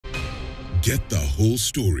Get the whole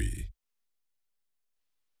story.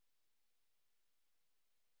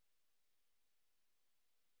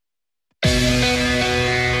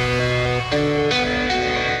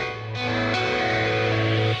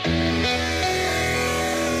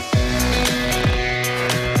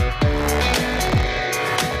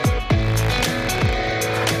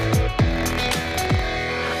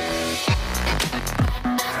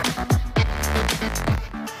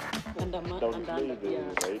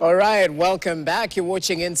 All right, welcome back. You're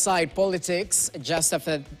watching Inside Politics. Just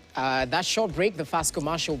after that short break, the fast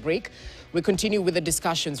commercial break, we continue with the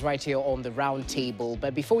discussions right here on the round table.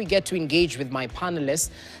 But before we get to engage with my panelists,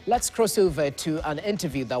 let's cross over to an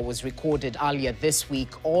interview that was recorded earlier this week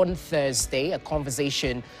on Thursday, a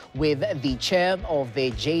conversation with the chair of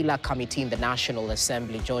the Jailer Committee in the National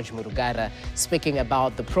Assembly, George Murugara, speaking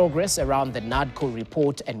about the progress around the NADCO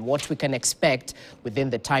report and what we can expect within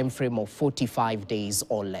the time frame of 45 days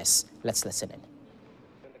or less. Let's listen in.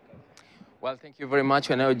 Well, thank you very much.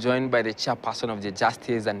 We're now joined by the chairperson of the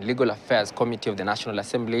Justice and Legal Affairs Committee of the National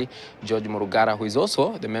Assembly, George Murugara, who is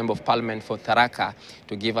also the Member of Parliament for Tharaka,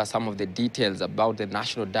 to give us some of the details about the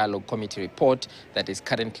National Dialogue Committee report that is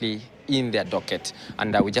currently in their docket.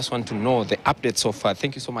 And we just want to know the updates so far.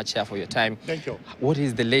 Thank you so much, Chair, for your time. Thank you. What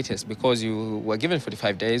is the latest? Because you were given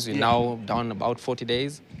 45 days. We're now down about 40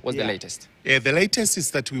 days. What's the latest? The latest is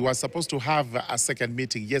that we were supposed to have a second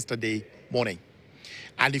meeting yesterday morning.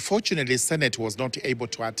 And unfortunately, Senate was not able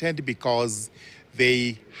to attend because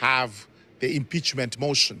they have the impeachment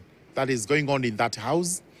motion that is going on in that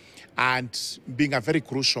house. And being a very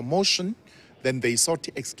crucial motion, then they sought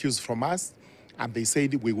excuse from us. And they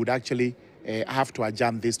said we would actually have to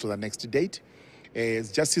adjourn this to the next date.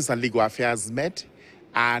 Justice and Legal Affairs met,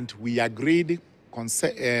 and we agreed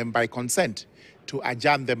by consent to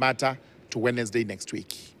adjourn the matter to Wednesday next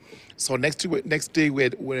week. So next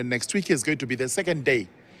week is going to be the second day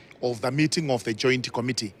of the meeting of the joint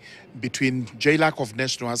committee between JLAC of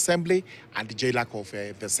National Assembly and JLAC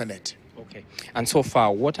of the Senate. Okay. And so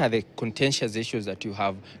far, what are the contentious issues that you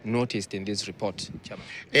have noticed in this report,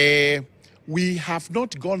 Chairman? We have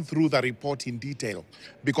not gone through the report in detail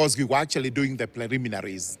because we were actually doing the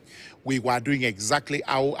preliminaries. We were doing exactly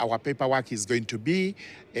how our paperwork is going to be,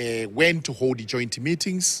 when to hold the joint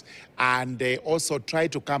meetings, and also try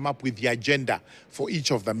to come up with the agenda for each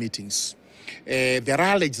of the meetings. There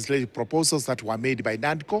are legislative proposals that were made by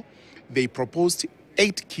NADCO. They proposed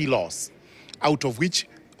 8 key laws, out of which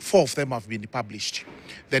 4 of them have been published.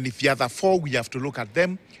 Then if the other 4, we have to look at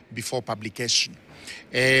them before publication.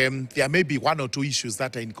 There may be 1 or 2 issues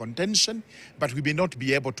that are in contention, but we may not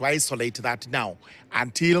be able to isolate that now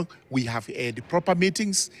until we have the proper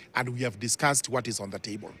meetings and we have discussed what is on the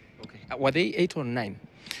table. Okay. Were they 8 or 9?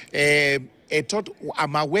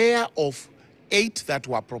 I'm aware of 8 that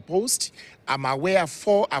were proposed. I'm aware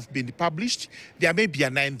 4 have been published. There may be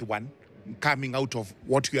a 9th one coming out of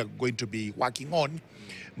what we are going to be working on,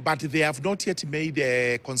 but they have not yet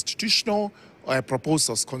made constitutional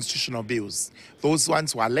proposals, constitutional bills. Those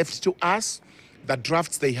ones were left to us. The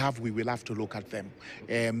drafts they have, we will have to look at them.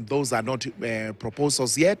 Those are not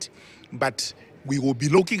proposals yet, but we will be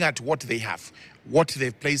looking at what they have, what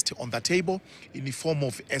they've placed on the table in the form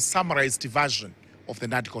of a summarized version of the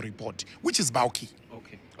NADCO report, which is bulky.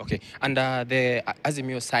 Okay. And the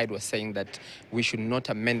Azimio side was saying that we should not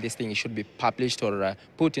amend this thing. It should be published or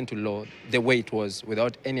put into law the way it was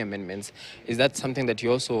without any amendments. Is that something that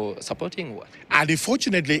you're also supporting? And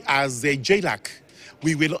unfortunately, as a JLAC,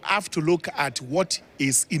 we will have to look at what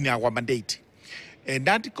is in our mandate. A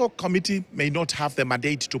NADCO committee may not have the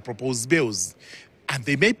mandate to propose bills. And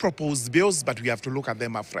they may propose bills, but we have to look at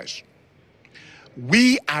them afresh.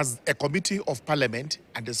 We, as a committee of parliament,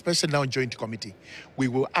 and especially now joint committee, we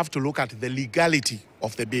will have to look at the legality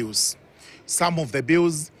of the bills. Some of the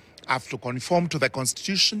bills have to conform to the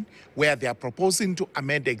constitution where they are proposing to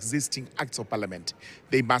amend existing acts of parliament.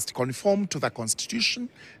 They must conform to the constitution.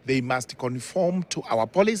 They must conform to our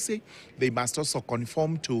policy. They must also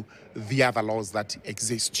conform to the other laws that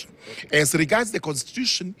exist. As regards the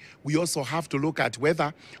constitution, we also have to look at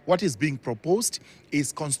whether what is being proposed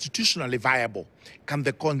is constitutionally viable. Can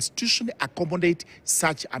the constitution accommodate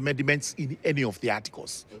such amendments in any of the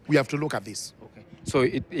articles? We have to look at this. So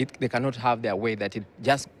they cannot have their way that it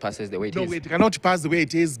just passes the way it is? No, it cannot pass the way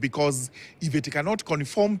it is because if it cannot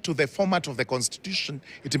conform to the format of the Constitution,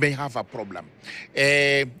 it may have a problem.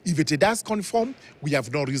 If it does conform, we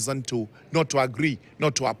have no reason to not to agree,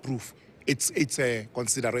 not to approve. It's a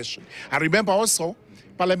consideration. And remember also,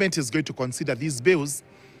 Parliament is going to consider these bills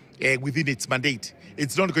within its mandate.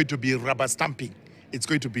 It's not going to be rubber stamping. It's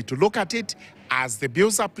going to be to look at it as the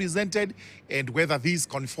bills are presented and whether these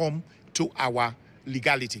conform to our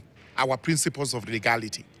legality, our principles of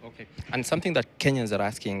legality. Okay. And something that Kenyans are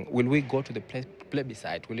asking, will we go to the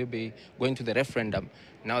plebiscite? Will you be going to the referendum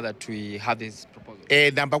now that we have this proposal?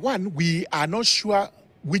 Number one, we are not sure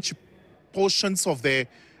which portions of the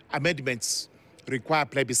amendments require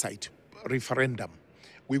plebiscite, referendum.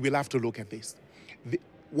 We will have to look at this.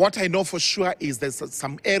 What I know for sure is there's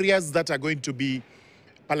some areas that are going to be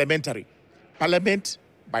parliamentary. Parliament,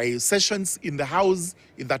 by sessions in the House,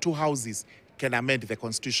 in the two houses, can amend the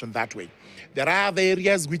constitution that way. There are other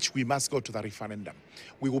areas which we must go to the referendum.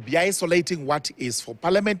 We will be isolating what is for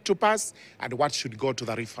Parliament to pass and what should go to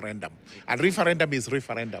the referendum. And referendum is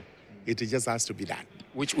referendum. It just has to be done.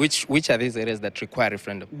 Which are these areas that require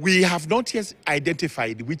referendum? We have not yet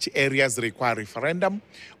identified which areas require referendum.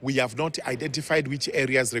 We have not identified which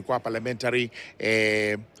areas require parliamentary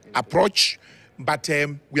approach. But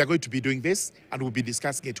we are going to be doing this, and we'll be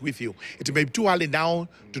discussing it with you. It may be too early now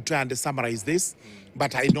to try and summarize this,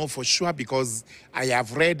 but I know for sure because I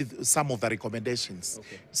have read some of the recommendations.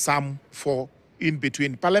 Okay. Some for in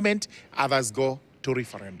between Parliament, others go to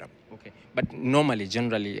referendum. Okay. But normally,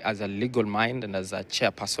 generally, as a legal mind and as a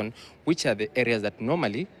chairperson, which are the areas that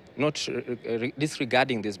normally, not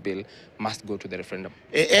disregarding this bill, must go to the referendum?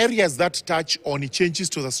 Areas that touch on changes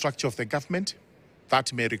to the structure of the government,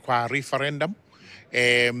 that may require referendum.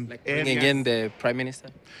 Like bringing in the Prime Minister?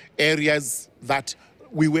 Areas that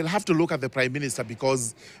we will have to look at the Prime Minister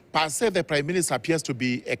because per se the Prime Minister appears to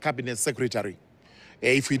be a cabinet secretary.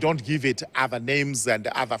 If we don't give it other names and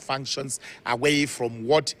other functions away from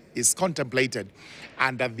what is contemplated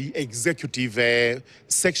under the executive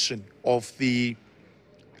section of the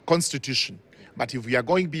Constitution. But if we are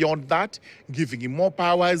going beyond that, giving him more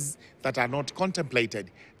powers that are not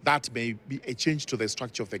contemplated, that may be a change to the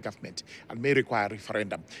structure of the government and may require a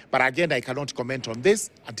referendum. But again, I cannot comment on this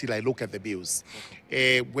until I look at the bills.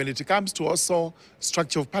 When it comes to also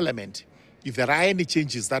structure of parliament, if there are any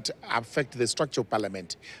changes that affect the structure of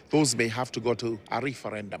parliament, those may have to go to a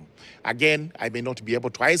referendum. Again, I may not be able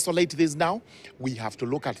to isolate this now. We have to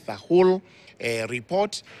look at the whole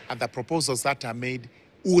report and the proposals that are made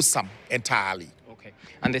awesome entirely. Okay.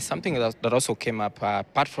 And there's something that also came up,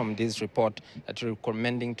 apart from this report, that you're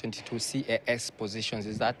recommending 22 CAS positions.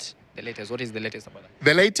 Is that the latest? What is the latest about that?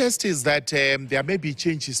 The latest is that there may be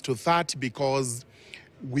changes to that because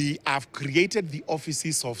we have created the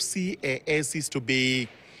offices of CASs to be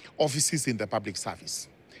offices in the public service.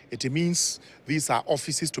 It means these are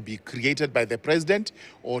offices to be created by the president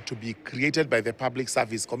or to be created by the Public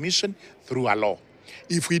Service Commission through a law.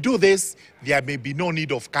 If we do this, there may be no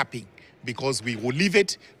need of capping because we will leave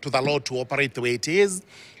it to the law to operate the way it is.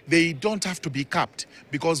 They don't have to be capped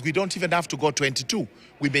because we don't even have to go 22.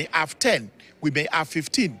 We may have 10, we may have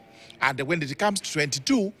 15. And when it comes to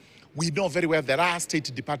 22, we know very well there are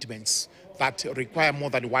state departments that require more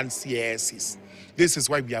than one CASs. This is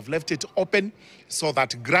why we have left it open so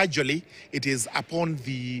that gradually it is upon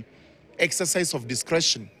the exercise of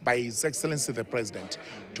discretion by His Excellency the President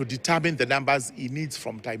to determine the numbers he needs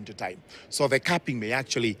from time to time. So the capping may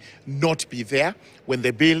actually not be there when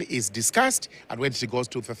the bill is discussed and when it goes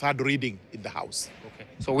to the third reading in the House. Okay.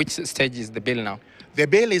 So which stage is the bill now? The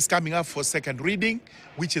bill is coming up for second reading,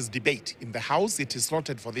 which is debate in the House. It is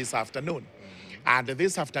slotted for this afternoon. And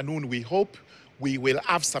this afternoon, we hope we will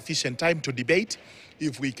have sufficient time to debate.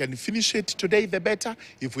 If we can finish it today, the better.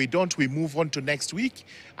 If we don't, we move on to next week.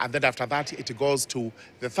 And then after that, it goes to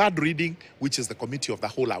the third reading, which is the committee of the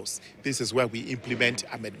whole House. This is where we implement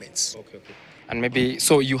amendments. Okay. And maybe,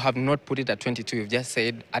 so you have not put it at 22, you've just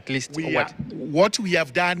said at least what we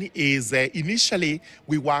have done is initially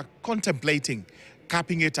we were contemplating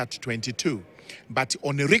capping it at 22. But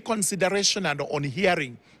on reconsideration and on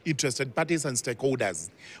hearing interested parties and stakeholders,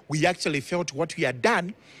 we actually felt what we had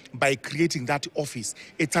done by creating that office.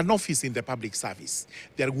 It's an office in the public service.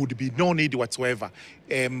 There would be no need whatsoever.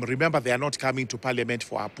 Remember, they are not coming to Parliament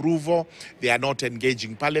for approval. They are not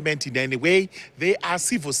engaging Parliament in any way. They are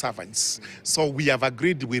civil servants. So we have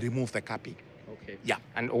agreed we remove the capping. Okay. Yeah.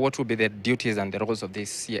 And what will be the duties and the roles of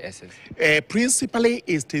these CASs? Principally,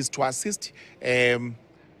 it is to assist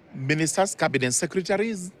ministers, cabinet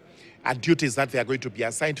secretaries, and duties that they are going to be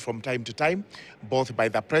assigned from time to time, both by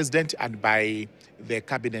the president and by the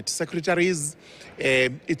cabinet secretaries.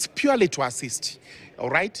 It's purely to assist, all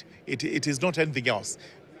right? It is not anything else.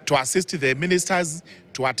 To assist the ministers,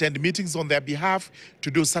 to attend meetings on their behalf, to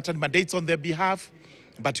do certain mandates on their behalf.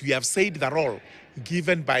 But we have said the role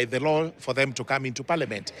given by the law for them to come into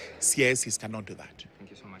Parliament, CASs cannot do that. Thank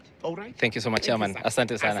you so much. All right. Thank you so much, Chairman.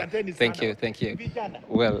 Asante sana. Thank you. Vijana.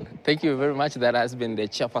 Well, thank you very much. That has been the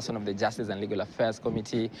chairperson of the Justice and Legal Affairs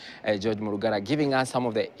Committee, George Murugara, giving us some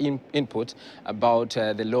of the input about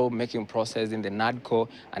the law-making process in the NADCO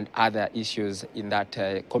and other issues in that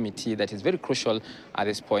committee that is very crucial at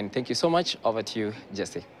this point. Thank you so much. Over to you,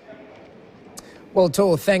 Jesse. Well,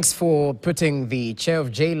 Toh, thanks for putting the chair of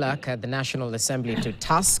JLAC at the National Assembly to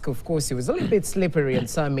task. Of course, he was a little bit slippery on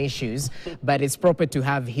some issues, but it's proper to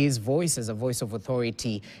have his voice as a voice of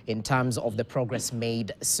authority in terms of the progress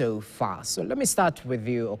made so far. So let me start with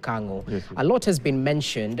you, Okango. Yes, a lot has been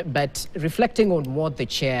mentioned, but reflecting on what the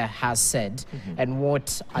chair has said and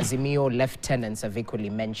what Azimio lieutenants have equally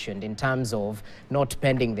mentioned in terms of not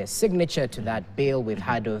pending their signature to that bill, we've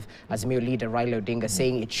heard of Azimio leader Raila Odinga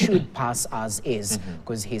saying it should pass as is,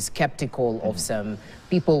 because he's skeptical of some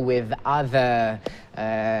people with other,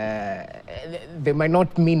 they might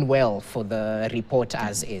not mean well for the report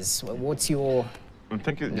as is. What's your...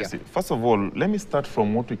 Thank you, Jesse. First of all, let me start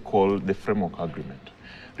from what we call the framework agreement.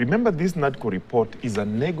 Remember, this NADCO report is a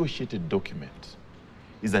negotiated document.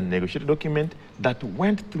 Is a negotiated document that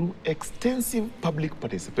went through extensive public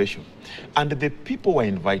participation. And the people were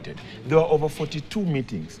invited. There were over 42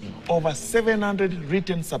 meetings, over 700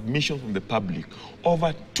 written submissions from the public,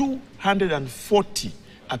 over 240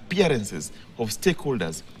 appearances of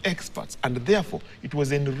stakeholders, experts, and therefore it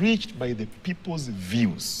was enriched by the people's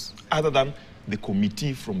views, other than the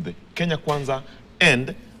committee from the Kenya Kwanza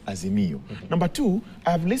and Azimio. Number two,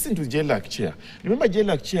 I've listened to JLAC chair. Remember,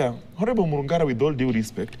 JLAC chair, Honorable Murugara, with all due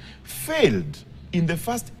respect, failed in the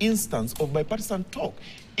first instance of bipartisan talk.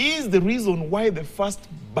 Is the reason why the first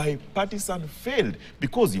bipartisan failed,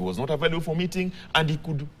 because he was not available for meeting and he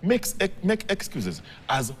could make excuses,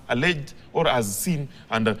 as alleged or as seen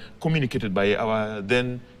and communicated by our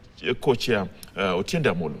then co-chair,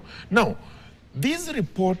 Otiende Amolo. Now, this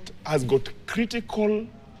report has got critical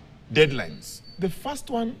deadlines. The first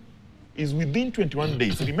one is within 21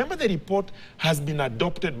 days. Remember, the report has been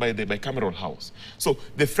adopted by the bicameral House. So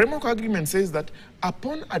the framework agreement says that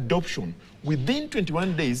upon adoption, within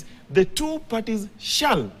 21 days, the two parties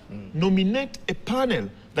shall nominate a panel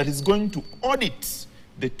that is going to audit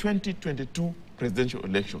the 2022 presidential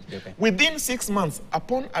election. Okay. Within 6 months,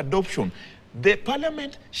 upon adoption, the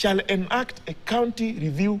Parliament shall enact a county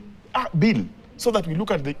review bill, so that we look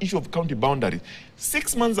at the issue of county boundaries.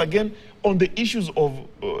 6 months again on the issues of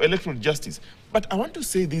electoral justice. But I want to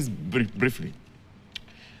say this briefly.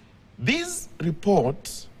 This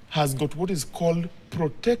report has got what is called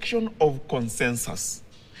protection of consensus,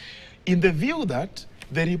 in the view that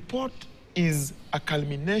the report is a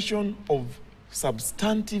culmination of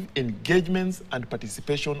substantive engagements and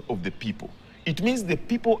participation of the people. It means the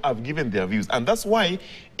people have given their views. And that's why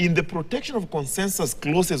in the protection of consensus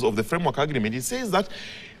clauses of the framework agreement, it says that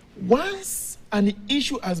once an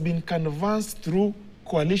issue has been canvassed through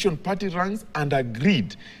coalition party ranks and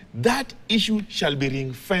agreed, that issue shall be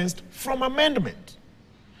ring-fenced from amendment.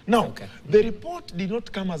 Now, the report did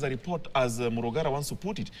not come as a report as Murugara wants to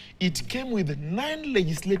put it. It came with 9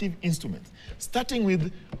 legislative instruments, starting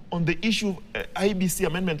with on the issue of IBC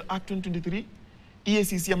Amendment Act 2023,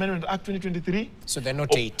 EACC Amendment Act 2023. So they're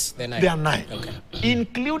not 8, they're 9. They are 9. Okay.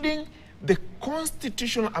 Including the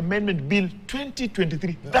Constitutional Amendment Bill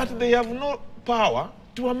 2023 that they have no power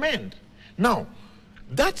to amend. Now,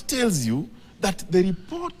 that tells you that the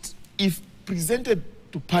report, if presented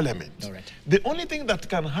to Parliament, the only thing that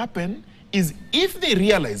can happen is if they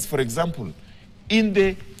realize, for example, in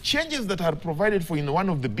the changes that are provided for in one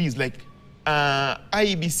of the bills, like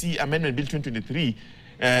IEBC Amendment Bill 2023,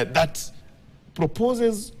 that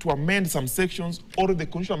proposes to amend some sections, or the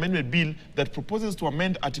Constitutional Amendment Bill that proposes to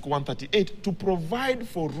amend Article 138 to provide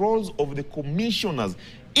for roles of the commissioners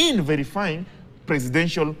in verifying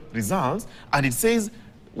presidential results, and it says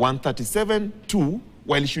 137(2),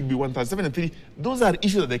 while it should be 137(3), those are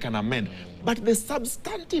issues that they can amend. But the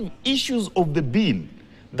substantive issues of the bill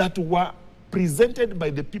that were presented by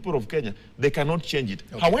the people of Kenya, they cannot change it.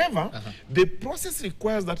 However, the process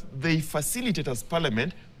requires that they facilitate as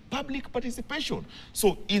Parliament public participation.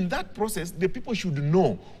 So in that process, the people should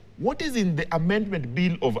know what is in the amendment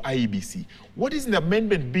bill of IEBC, what is in the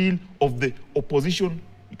amendment bill of the opposition,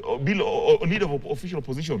 bill or leader of official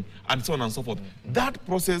opposition, and so on and so forth. That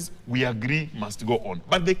process, we agree, must go on.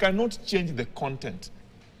 But they cannot change the content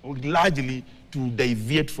largely to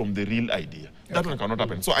deviate from the real idea. That one cannot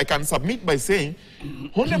happen. So I can submit by saying,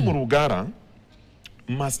 Honde Murugara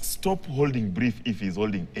must stop holding brief if he's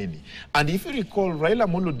holding any. And if you recall, Raila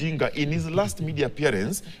Amolo Odinga, in his last media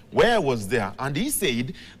appearance, where I was there, and he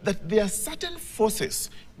said that there are certain forces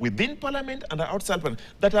within Parliament and outside Parliament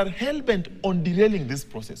that are hell-bent on derailing this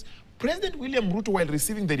process. President William Ruto, while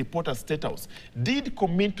receiving the report at State House, did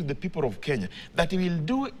commit to the people of Kenya that he will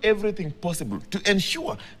do everything possible to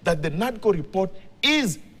ensure that the NADCO report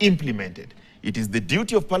is implemented. It is the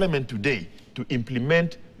duty of Parliament today to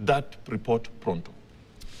implement that report pronto.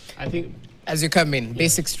 I think, as you come in,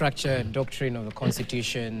 basic structure, doctrine of the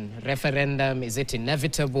Constitution, referendum, is it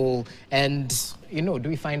inevitable? And, you know, do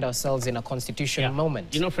we find ourselves in a constitutional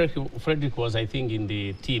moment? You know, Frederick was, I think, in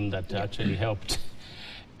the team that actually helped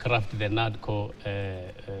craft the NADCO,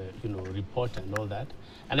 you know, report and all that.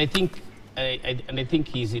 And I think, I think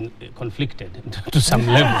he's conflicted to some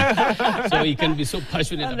level. So he can be so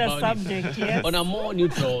passionate about subject, it. yes. On a more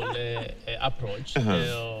neutral approach,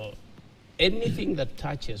 anything that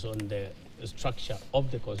touches on the structure of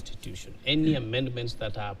the Constitution, any amendments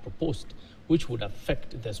that are proposed which would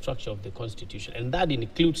affect the structure of the Constitution, and that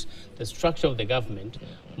includes the structure of the government,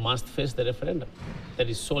 must face the referendum. There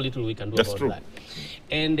is so little we can do about that.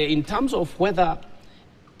 And in terms of whether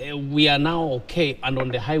we are now okay and on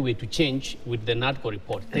the highway to change with the NADCO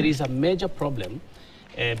report, there is a major problem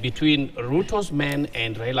between Ruto's men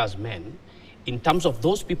and Raila's men in terms of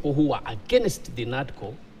those people who are against the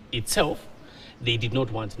NADCO itself. They did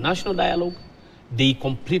not want national dialogue. They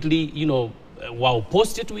completely, you know, were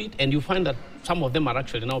opposed to it, and you find that some of them are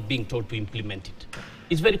actually now being told to implement it.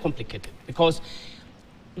 It's very complicated because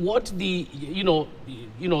what the,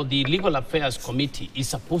 the Legal Affairs Committee is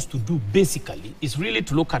supposed to do basically is really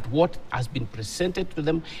to look at what has been presented to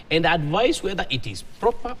them and advise whether it is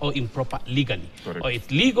proper or improper legally, or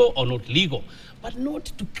it's legal or not legal, but not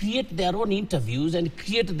to create their own interviews and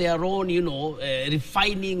create their own,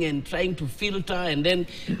 refining and trying to filter and then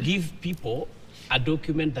give people a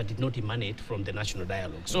document that did not emanate from the national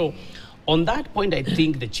dialogue. So on that point, I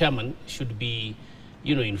think the chairman should be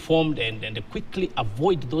informed and quickly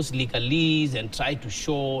avoid those legalese and try to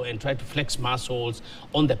show and try to flex muscles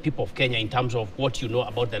on the people of Kenya in terms of what you know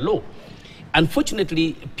about the law.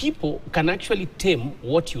 Unfortunately, people can actually tame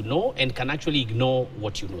what you know and can actually ignore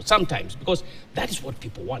what you know sometimes, because that is what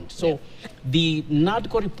people want. So the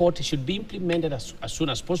NADCO report should be implemented as soon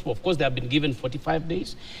as possible. Of course, they have been given 45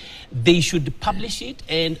 days. They should publish it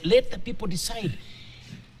and let the people decide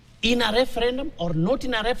in a referendum or not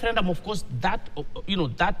in a referendum. Of course, that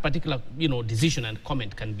that particular decision and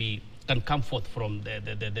comment can come forth from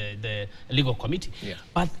the legal committee. Yeah.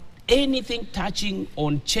 But anything touching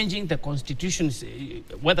on changing the constitution's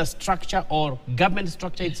whether structure or government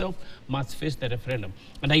structure itself must face the referendum.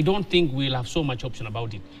 And I don't think we'll have so much option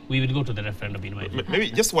about it. We will go to the referendum in my view.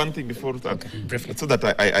 Maybe just one thing before that, so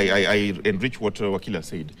that I enrich what Wakila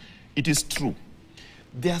said. It is true.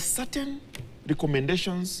 There are certain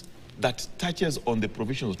recommendations that touches on the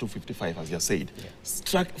provisions of 255, as you have said.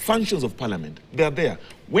 Yeah. Functions of Parliament, they are there.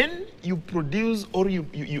 When you produce or you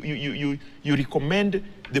recommend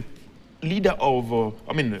the leader of,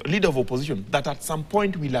 leader of opposition that at some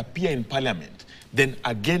point will appear in Parliament, then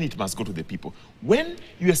again it must go to the people. When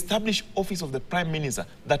you establish office of the Prime Minister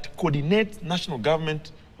that coordinates national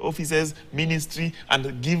government offices, ministry,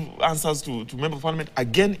 and give answers to members of Parliament,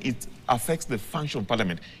 again it affects the function of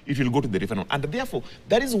Parliament. It will go to the referendum. And therefore,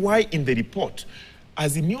 that is why in the report,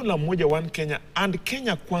 Azimio la Umoja One Kenya and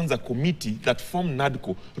Kenya Kwanza Committee that form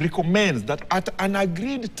NADCO recommends that at an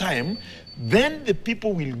agreed time, then the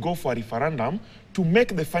people will go for a referendum to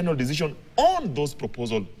make the final decision on those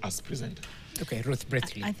proposals as presented. Okay, Ruth,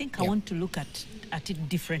 briefly. I think I want to look at it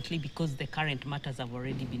differently because the current matters have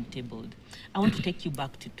already been tabled. I want to take you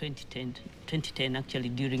back to 2010 actually,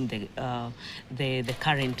 during the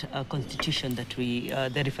current constitution that we,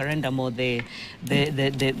 the referendum or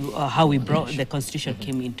how we brought the constitution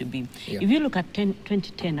came into being. Yeah. If you look at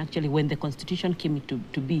 2010, actually, when the constitution came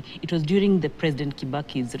into be, it was during the President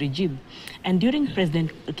Kibaki's regime. And during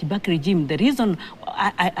President Kibaki regime, the reason,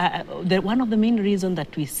 one of the main reasons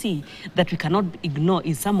that we see that we cannot ignore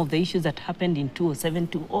is some of the issues that happened in 2007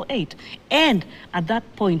 to 2008. And at that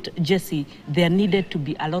point, Jesse, there needed to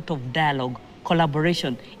be a lot of dialogue,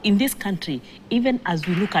 collaboration. In this country, even as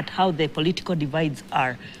we look at how the political divides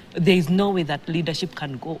are, there is no way that leadership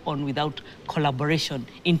can go on without collaboration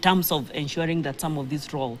in terms of ensuring that some of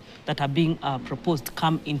these roles that are being proposed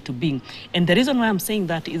come into being. And the reason why I'm saying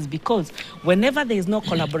that is because whenever there is no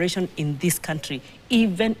collaboration in this country,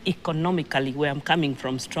 even economically, where I'm coming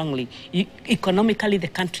from strongly, economically the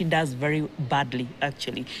country does very badly,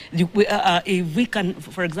 actually. If we can,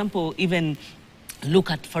 for example, even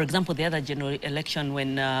look at, for example, the other general election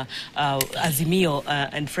when Azimio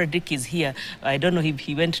and Frederick is here. I don't know if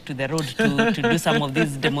he went to the road to do some of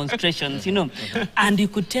these demonstrations, you know. And you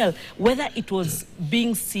could tell whether it was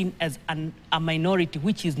being seen as a minority,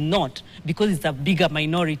 which is not, because it's a bigger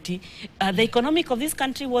minority. The economic of this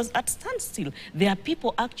country was at standstill. There are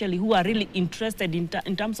people actually who are really interested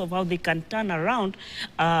in terms of how they can turn around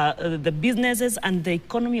the businesses and the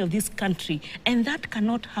economy of this country. And that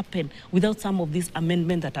cannot happen without some of these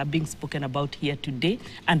amendments that are being spoken about here today,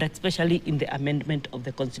 and especially in the amendment of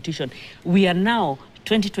the Constitution. We are now,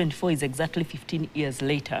 2024 is exactly 15 years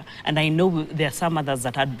later, and I know there are some others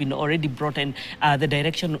that had been already brought in the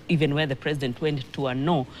direction even where the president went to a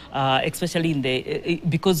no, especially in the,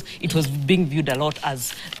 because it was being viewed a lot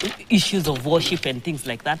as issues of worship and things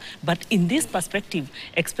like that. But in this perspective,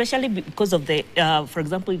 especially because of the, for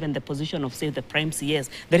example, even the position of, say, the Prime CS,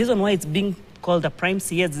 the reason why it's being called the Prime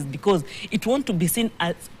CS is because it wants to be seen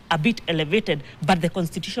as a bit elevated, but the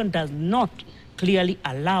Constitution does not clearly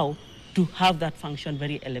allow to have that function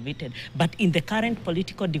very elevated. But in the current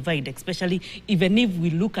political divide, especially, even if we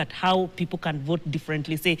look at how people can vote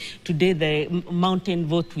differently, say today the mountain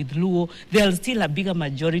vote with Luo, there's still a bigger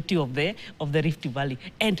majority of the Rift Valley.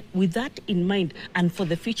 And with that in mind, and for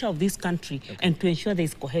the future of this country, and to ensure there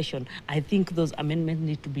is cohesion, I think those amendments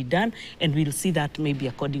need to be done, and we'll see that maybe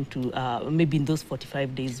according to, maybe in those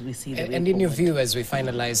 45 days we see the And in your view, as we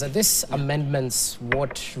finalize, are these amendments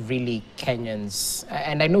what really Kenyans,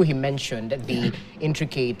 and I know he mentioned the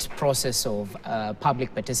intricate process of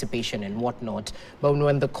public participation and whatnot, but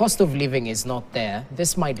when the cost of living is not there,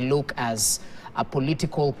 this might look as a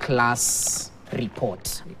political class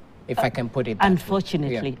report, if I can put it that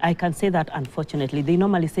unfortunately, way. I can say that unfortunately. They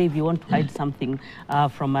normally say if you want to hide something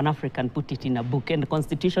from an African, put it in a book. And the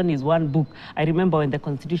Constitution is one book. I remember when the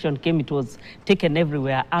Constitution came, it was taken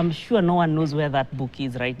everywhere. I'm sure no one knows where that book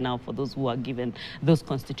is right now for those who are given those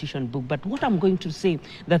Constitution books. But what I'm going to say,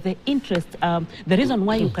 that the interest, the reason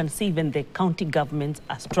why you can see even the county governments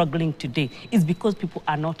are struggling today is because people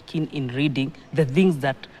are not keen in reading the things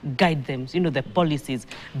that guide them, you know, the policies,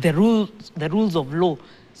 the rules of law.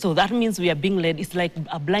 So that means we are being led, it's like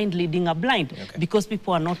a blind leading a blind, because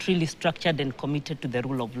people are not really structured and committed to the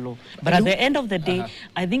rule of law. But at the end of the day,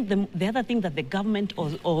 I think the other thing that the government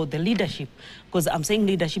or the leadership, because I'm saying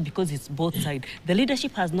leadership because it's both sides, the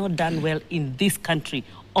leadership has not done well in this country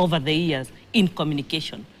over the years in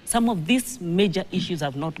communication. Some of these major issues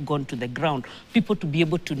have not gone to the ground, people to be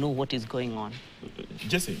able to know what is going on.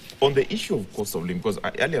 Jesse, on the issue of cost of living, because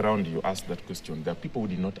earlier on you asked that question, there are people who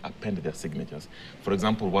did not append their signatures. For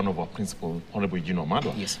example, one of our principals, Honorable Gino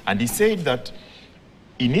Madwa, and he said that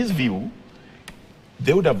in his view,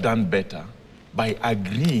 they would have done better by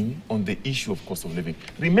agreeing on the issue of cost of living.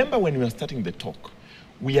 Remember when we were starting the talk,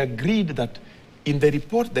 we agreed that in the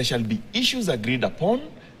report there shall be issues agreed upon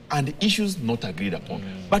and issues not agreed upon.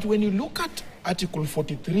 But when you look at Article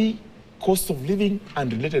 43, cost of living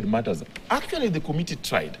and related matters, actually the committee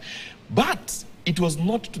tried, but it was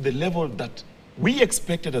not to the level that we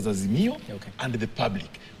expected as Azimio and the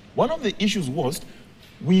public. One of the issues was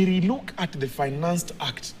we relook at the Financed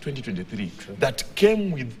Act 2023 that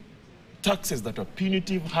came with taxes that are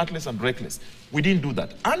punitive, heartless, and reckless. We didn't do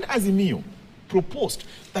that. And Azimio proposed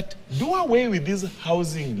that do away with this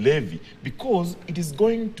housing levy because it is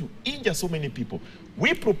going to injure so many people.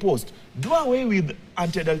 We proposed do away with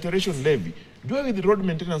anti-adulteration levy, do away with the road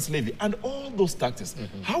maintenance levy, and all those taxes.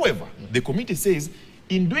 However, the committee says,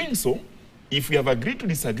 in doing so, if we have agreed to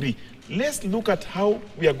disagree, let's look at how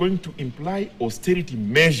we are going to imply austerity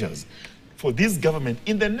measures for this government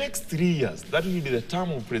in the next 3 years. That will be the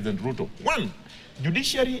term of President Ruto. One,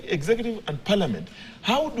 judiciary, executive, and parliament.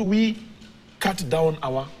 How do we cut down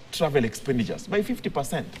our travel expenditures by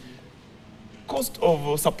 50%? Cost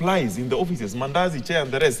of supplies in the offices, mandazi, chair,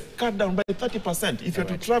 and the rest, cut down by 30%. If you're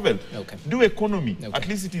to travel, do economy, at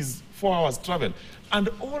least it is 4 hours travel. And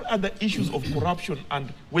all other issues of corruption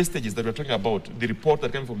and wastages that we're talking about, the report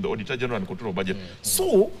that came from the Auditor General and Control of Budget.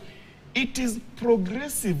 So, it is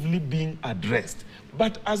progressively being addressed.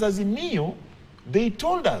 But as Azimio, they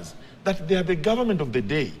told us that they are the government of the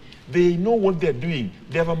day. They know what they're doing.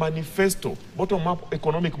 They have a manifesto, bottom-up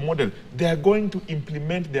economic model. They are going to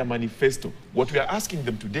implement their manifesto. What we are asking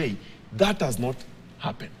them today, that has not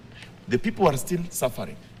happened. The people are still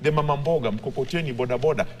suffering. The Mamamboga, Mkokoteni, Boda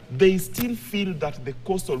Boda, they still feel that the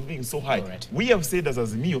cost of living is so high. We have said as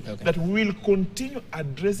Azimio that we will continue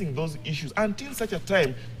addressing those issues until such a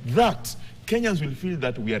time that Kenyans will feel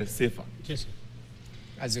that we are safer. Yes.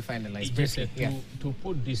 As you finalize, just to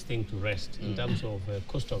put this thing to rest in terms of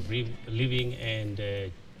cost of living and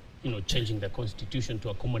changing the constitution to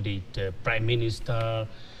accommodate prime minister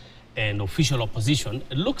and official opposition.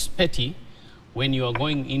 It looks petty when you are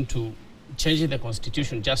going into changing the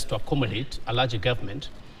constitution just to accommodate a larger government.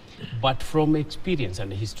 But from experience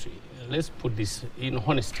and history, let's put this in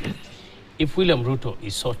honesty. If William Ruto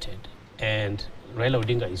is sorted and Raila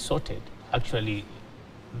Odinga is sorted, actually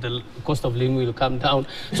the cost of living will come down.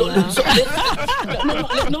 So, let's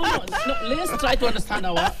try to understand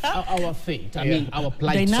our fate. I mean, our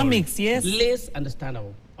plight. Dynamics, yes. Let's understand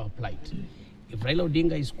our plight. If Raila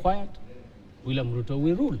Odinga is quiet, William Ruto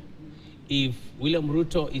will rule. If William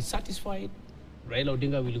Ruto is satisfied, Raila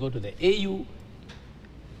Odinga will go to the AU.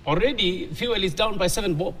 Already, fuel is down by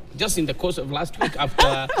 7 bob just in the course of last week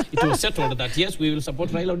after it was settled that, yes, we will support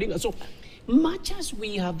Raila Odinga. So, much as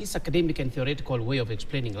we have this academic and theoretical way of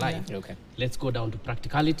explaining life, let's go down to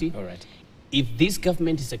practicality. All right. If this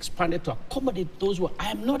government is expanded to accommodate those who I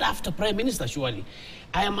am not after Prime Minister, surely.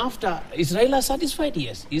 I am after, is Raila satisfied?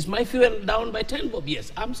 Yes. Is my fuel down by 10 bob?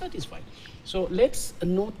 Yes, I'm satisfied. So let's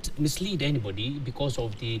not mislead anybody because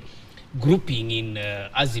of the grouping in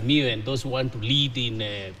Azimio and those who want to lead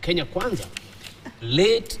in Kenya Kwanza.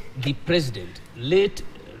 Let the president, let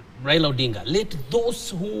Raila Odinga, let those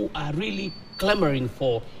who are really clamoring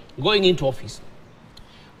for going into office,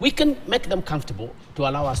 we can make them comfortable to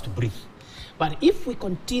allow us to breathe. But if we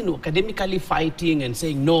continue academically fighting and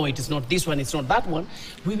saying, no, it is not this one, it's not that one,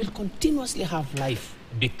 we will continuously have life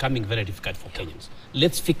becoming very difficult for Kenyans.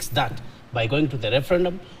 Let's fix that by going to the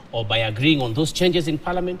referendum or by agreeing on those changes in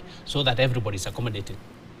Parliament so that everybody is accommodated.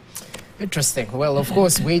 Interesting. Well, of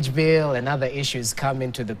course, wage bill and other issues come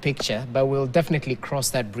into the picture, but we'll definitely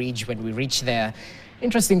cross that bridge when we reach there.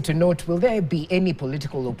 Interesting to note, will there be any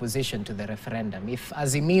political opposition to the referendum? If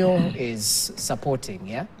Azimio is supporting,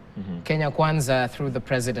 yeah? Kenya Kwanza, through the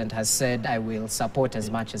president, has said, I will support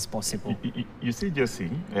as much as possible. You see,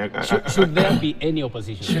 Jesse... should there be any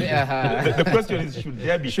opposition? The question is, should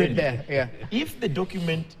there be any? Yeah. If the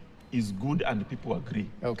document is good and people agree,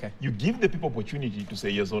 you give the people opportunity to say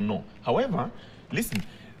yes or no. However, listen,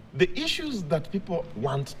 the issues that people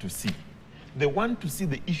want to see, they want to see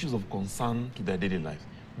the issues of concern to their daily lives.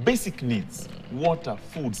 Basic needs, water,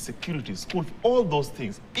 food, security, school, all those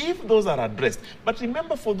things, if those are addressed. But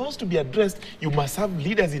remember, for those to be addressed, you must have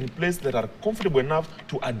leaders in place that are comfortable enough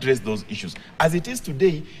to address those issues. As it is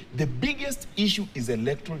today, the biggest issue is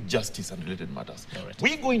electoral justice and related matters. Right.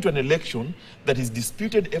 We go into an election that is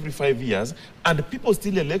disputed every 5 years, and people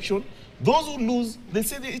steal election. Those who lose, they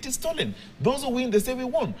say it is stolen. Those who win, they say we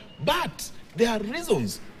won. But there are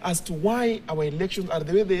reasons as to why our elections are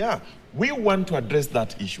the way they are. We want to address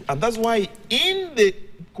that issue. And that's why in the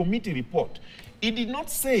committee report, it did not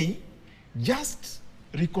say just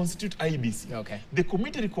reconstitute IEBC. The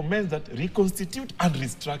committee recommends that reconstitute and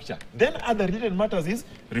restructure. Then other related matters is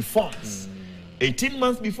reforms. 18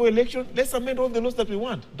 months before election, let's amend all the laws that we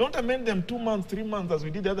want. Don't amend them 2 months, 3 months as we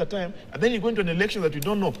did the other time, and then you go into an election that you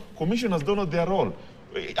don't know. Commissioners don't know their role.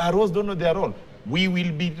 ROs don't know their role. We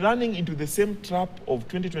will be running into the same trap of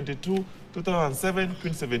 2022, 2007,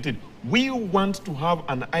 2017. We want to have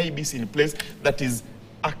an IEBC in place that is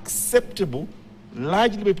acceptable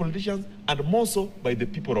largely by politicians and more so by the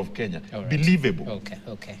people of Kenya. Right. Believable.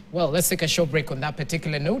 Okay. Well, let's take a short break on that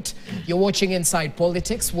particular note. You're watching Inside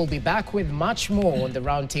Politics. We'll be back with much more on the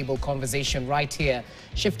roundtable conversation right here.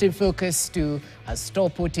 Shifting focus to, as Sto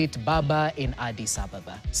put it, Baba in Addis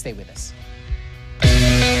Ababa. Stay with us.